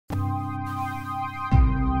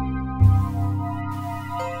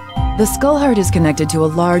The skull heart is connected to a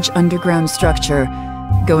large underground structure,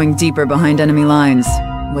 going deeper behind enemy lines.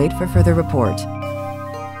 Wait for further report.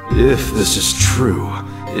 If this is true,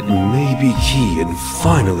 it may be key in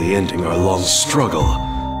finally ending our long struggle.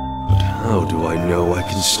 But how do I know I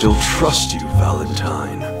can still trust you,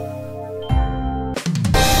 Valentine?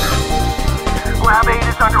 Lab 8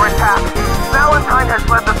 is under attack. Valentine has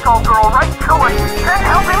led the Skullgirl right to us. Send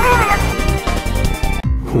help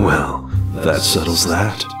immediately! Well, that settles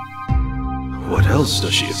that. What else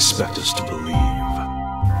does she expect us to believe?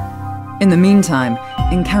 In the meantime,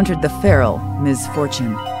 encountered the feral, Ms.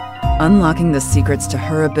 Fortune. Unlocking the secrets to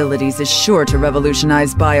her abilities is sure to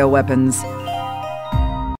revolutionize bioweapons.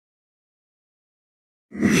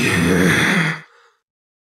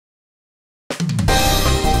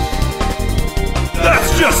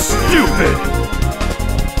 That's just stupid!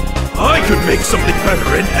 I could make something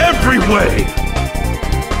better in every way!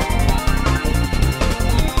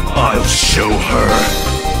 I'll show her!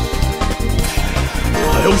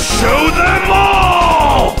 I'll show them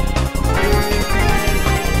all!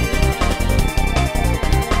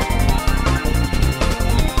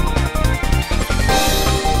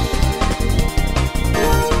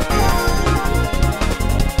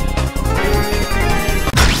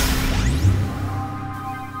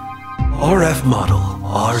 RF model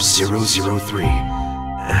R003.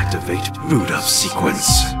 Activate boot up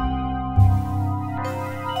sequence.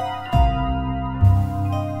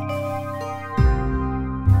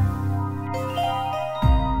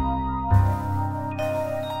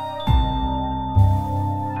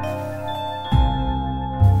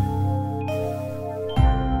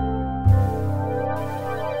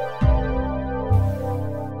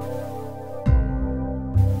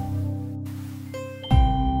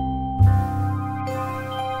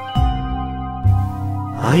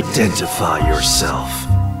 Identify yourself.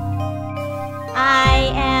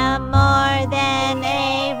 I am more than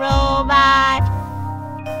a robot.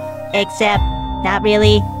 Except, not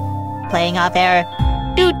really. Playing off air.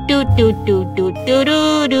 Do do do do do do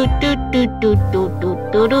do do do do do do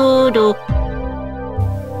do do do.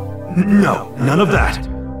 No, none of that.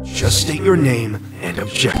 Just state your name and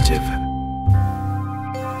objective.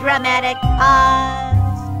 Dramatic pause.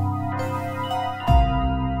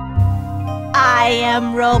 I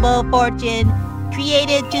am Robo-Fortune,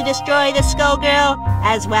 created to destroy the Skullgirl,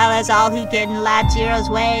 as well as all who get in Lab Zero's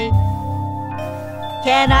way.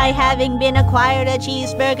 Can I, having been acquired a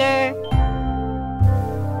cheeseburger?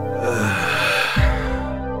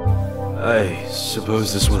 I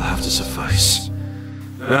suppose this will have to suffice.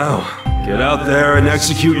 Now, get out there and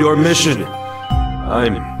execute your mission.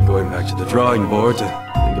 I'm going back to the drawing board to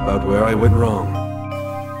think about where I went wrong.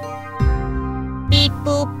 Beep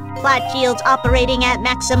boop. Plot shields operating at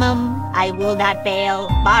maximum. I will not fail,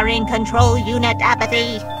 barring control unit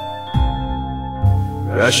apathy.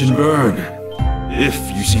 Crash and burn. If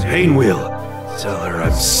you see Painwheel, tell her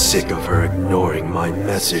I'm sick of her ignoring my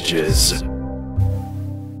messages.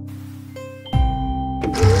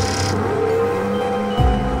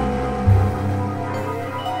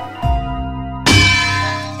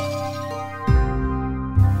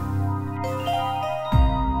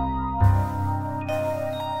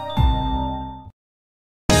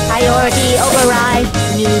 Priority override.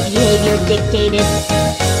 New behavior dictated.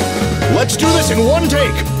 Let's do this in one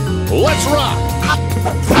take. Let's rock.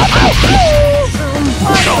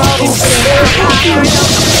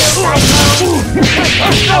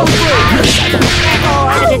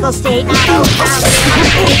 Magical state.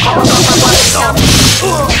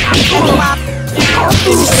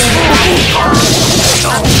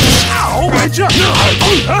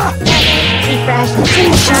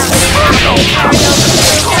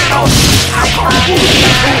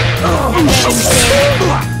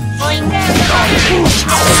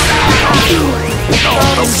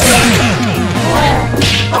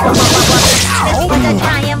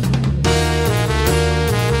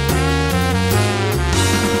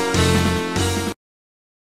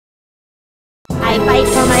 I fight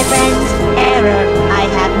for my friends. Error. I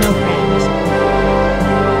have no friends.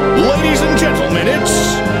 Ladies and gentlemen, it's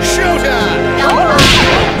showtime!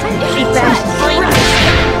 Refresh.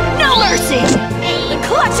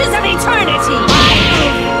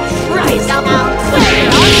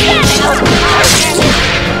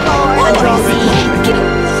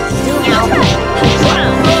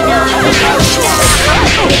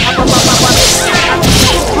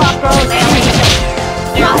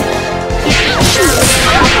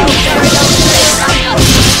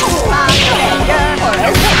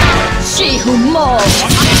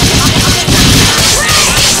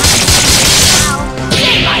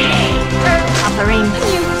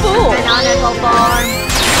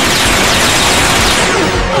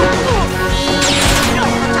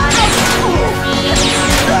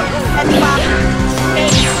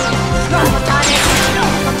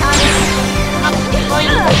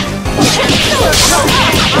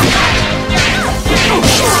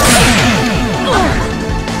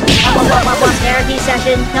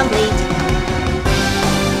 expansion complete.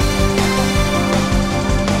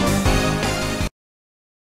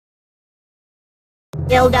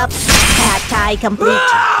 Build up. Cat tie complete.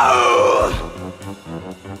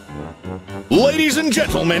 Ladies and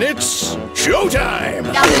gentlemen, it's showtime!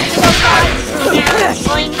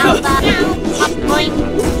 Point alpha. Point.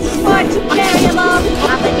 Sports variable.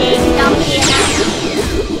 Propagate. Dump here.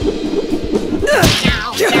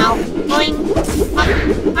 Now. Point.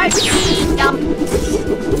 RC. Dump.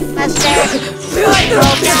 Master.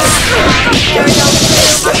 Aerial.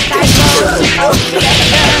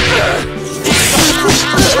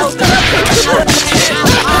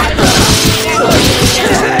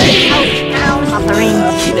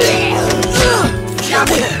 Offering.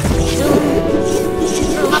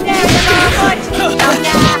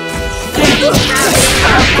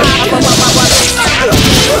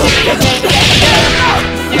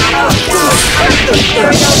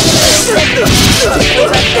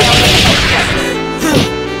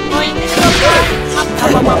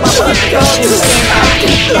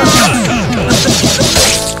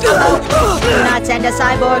 Do not send a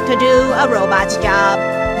cyborg to do a robot's job.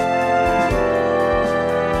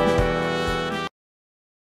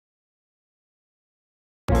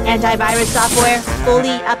 Antivirus software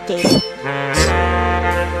fully updated.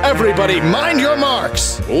 Everybody mind your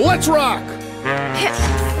marks! Let's rock!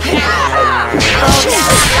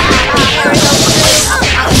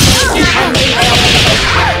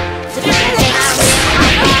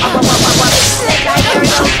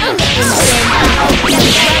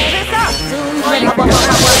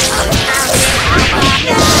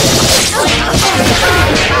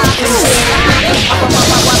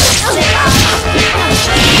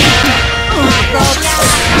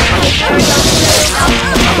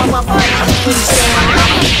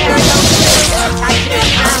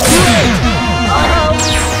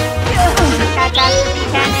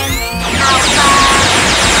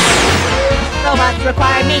 Robots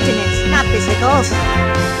require maintenance, not physicals.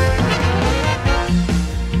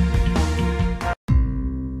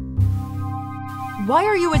 Why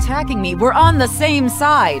are you attacking me? We're on the same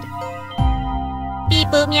side. Beep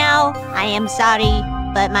boop meow. I am sorry,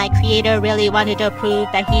 but my creator really wanted to prove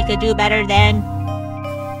that he could do better than...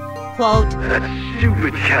 quote, That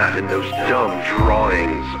stupid cat and those dumb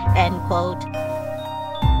drawings. end quote.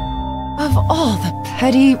 Of all the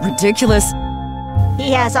petty, ridiculous...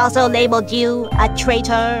 He has also labeled you a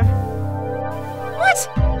traitor.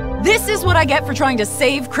 What? This is what I get for trying to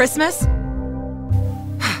save Christmas?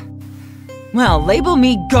 Well, label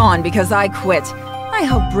me gone because I quit. I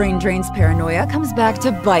hope Brain Drain's paranoia comes back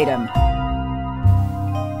to bite him.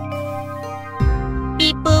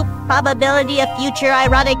 Beep boop. Probability of future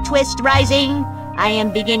ironic twist rising. I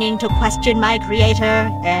am beginning to question my creator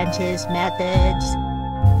and his methods.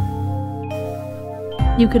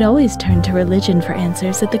 You could always turn to religion for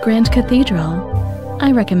answers at the Grand Cathedral.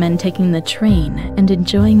 I recommend taking the train and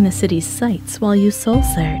enjoying the city's sights while you soul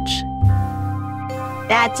search.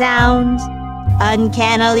 That sounds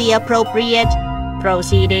uncannily appropriate.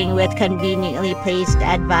 Proceeding with conveniently placed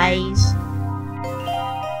advice.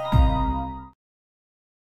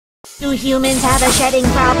 Do humans have a shedding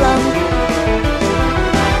problem?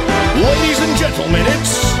 Ladies and gentlemen,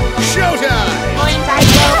 it's showtime! Point I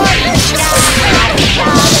go.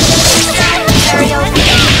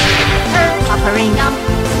 Offering up.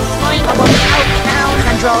 Point out.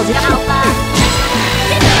 Controls it alpha.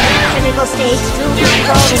 Chemical states to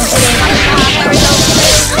golden state.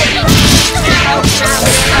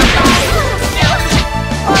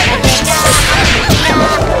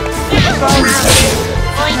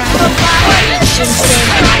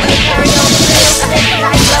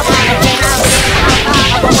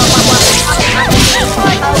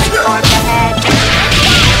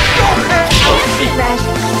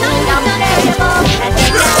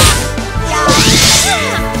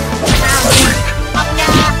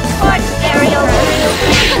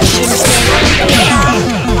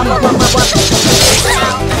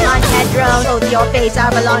 Both your face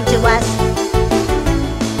are belong to us.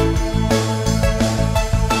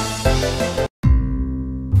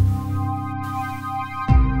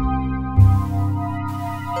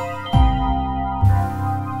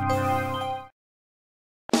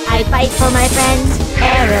 I fight for my friends.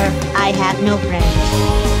 Error. I have no friends.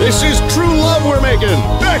 This is true love we're making!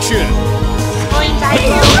 Action! Point I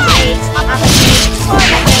go.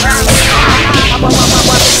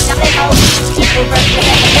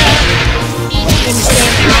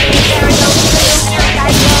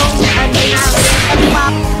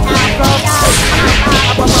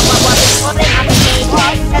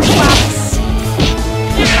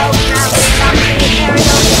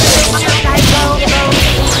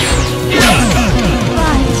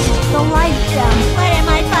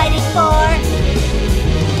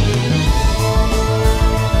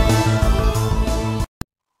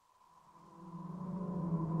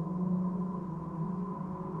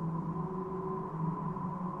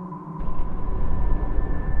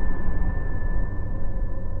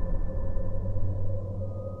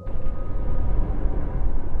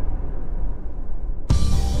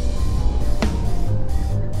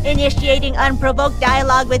 Initiating unprovoked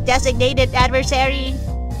dialogue with designated adversary.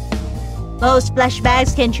 Most flesh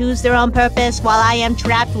bags can choose their own purpose while I am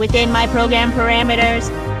trapped within my program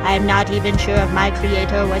parameters. I am not even sure if my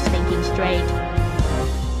creator was thinking straight.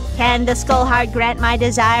 Can the Skull Heart grant my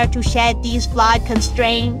desire to shed these flawed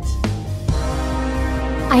constraints?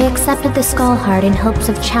 I accepted the Skull Heart in hopes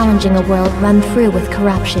of challenging a world run through with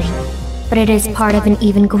corruption, but it is part of an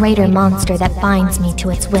even greater monster that binds me to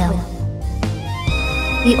its will.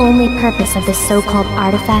 The only purpose of this so-called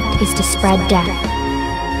artifact is to spread death.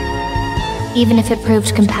 Even if it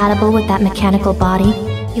proved compatible with that mechanical body,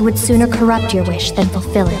 it would sooner corrupt your wish than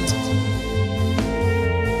fulfill it.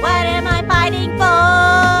 What am I fighting for?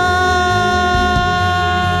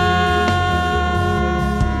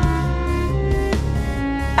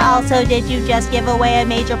 Also, did you just give away a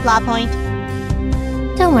major plot point?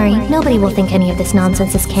 Don't worry, nobody will think any of this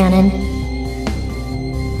nonsense is canon.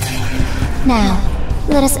 Now,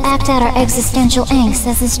 let us act out our existential angst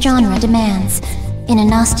as this genre demands, in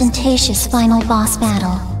an ostentatious final boss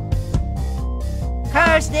battle.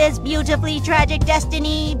 Curse this beautifully tragic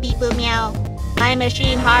destiny, beep boo meow. My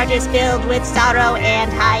machine heart is filled with sorrow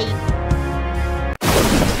and hype.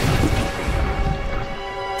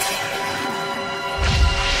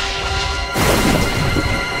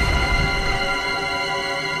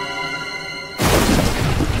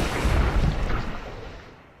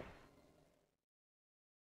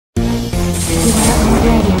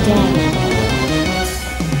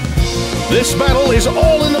 This battle is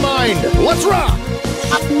all in the mind. Let's rock!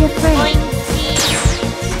 Be afraid. Be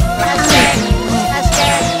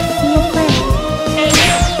afraid. Go forth.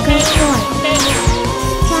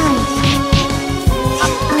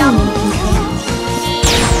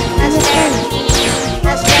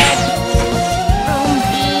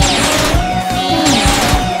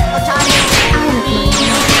 Giant. I am in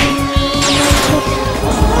control.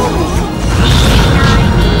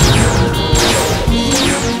 Be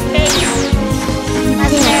afraid.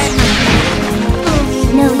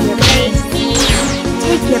 Know your place.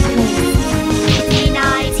 Take your place.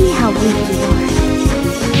 See how weak you are.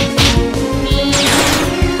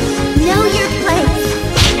 Know your place.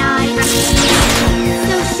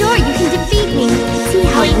 So sure you can defeat me. See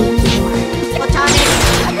how weak you are.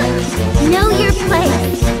 Know your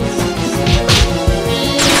place.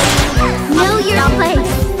 Know your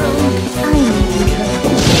place. I am in control. Know your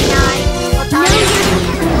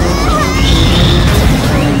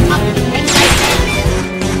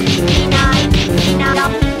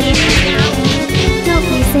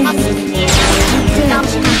Don't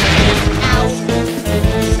resist.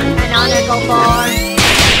 An honor go for.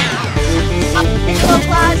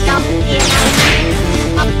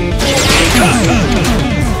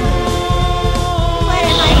 What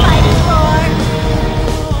am I fighting for?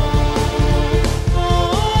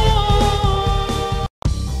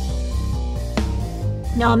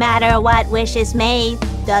 No matter what wish is made,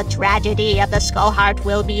 the tragedy of the Skull Heart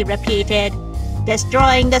will be repeated.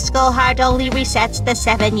 Destroying the Skull Heart only resets the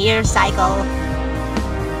 7-year cycle.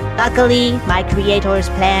 Luckily, my creator's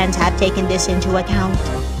plans have taken this into account.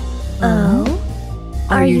 Oh?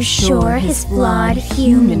 Are you sure his flawed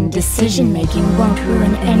human decision-making won't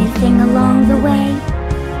ruin anything along the way?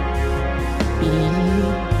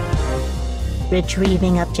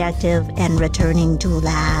 Retrieving objective and returning to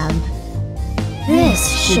lab. This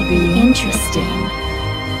should be interesting.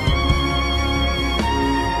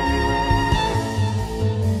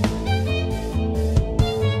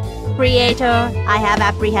 Creator, I have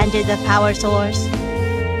apprehended the power source.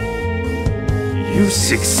 You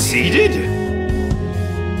succeeded?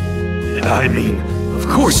 I mean, of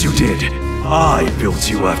course you did. I built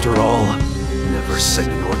you after all. Never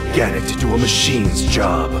sent an organic to do a machine's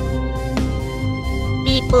job.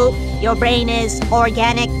 Beep boop, your brain is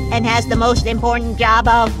organic and has the most important job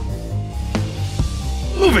of...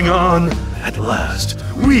 Moving on. At last,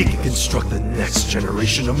 we can construct the next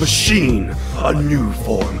generation of machine. A new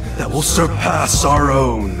form that will surpass our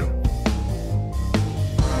own.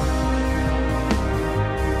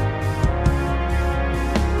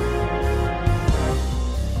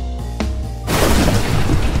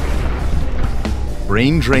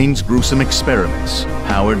 Brain Drain's gruesome experiments,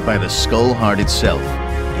 powered by the Skull Heart itself,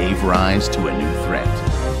 gave rise to a new threat.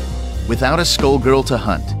 Without a Skullgirl to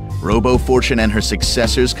hunt, Robo-Fortune and her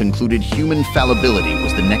successors concluded human fallibility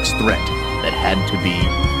was the next threat that had to be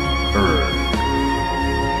earned.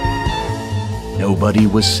 Nobody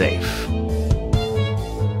was safe.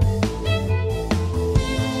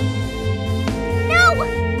 No!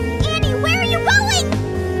 Annie, where are you going?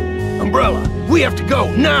 Umbrella, we have to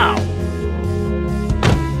go now!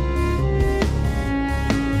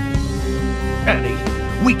 Annie,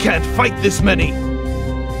 We can't fight this many!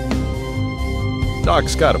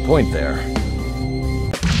 Doc's got a point there.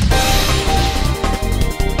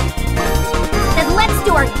 Then let's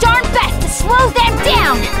do our darn best to slow them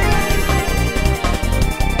down!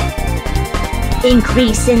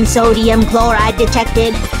 Increase in sodium chloride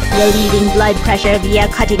detected. Relieving blood pressure via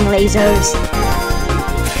cutting lasers.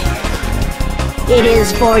 It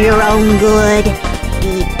is for your own good.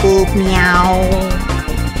 Beep boop meow.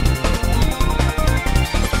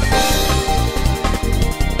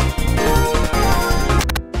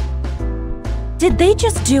 Did they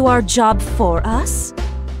just do our job for us?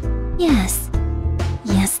 Yes.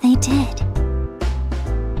 Yes, they did.